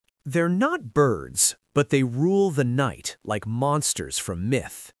They're not birds, but they rule the night like monsters from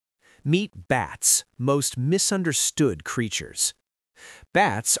myth. Meet bats, most misunderstood creatures.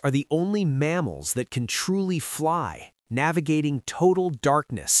 Bats are the only mammals that can truly fly, navigating total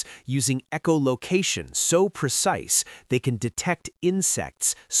darkness using echolocation so precise they can detect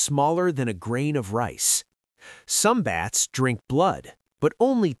insects smaller than a grain of rice. Some bats drink blood, but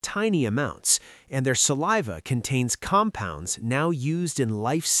only tiny amounts, and their saliva contains compounds now used in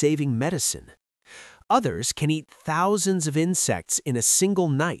life-saving medicine. Others can eat thousands of insects in a single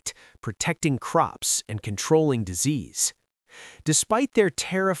night, protecting crops and controlling disease. Despite their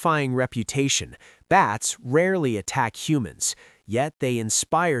terrifying reputation, bats rarely attack humans, yet they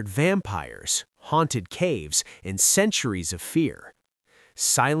inspired vampires, haunted caves, and centuries of fear.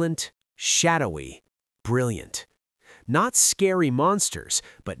 Silent, shadowy, brilliant. Not scary monsters,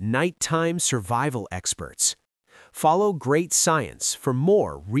 but nighttime survival experts. Follow Great Science for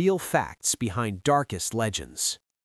more real facts behind darkest legends.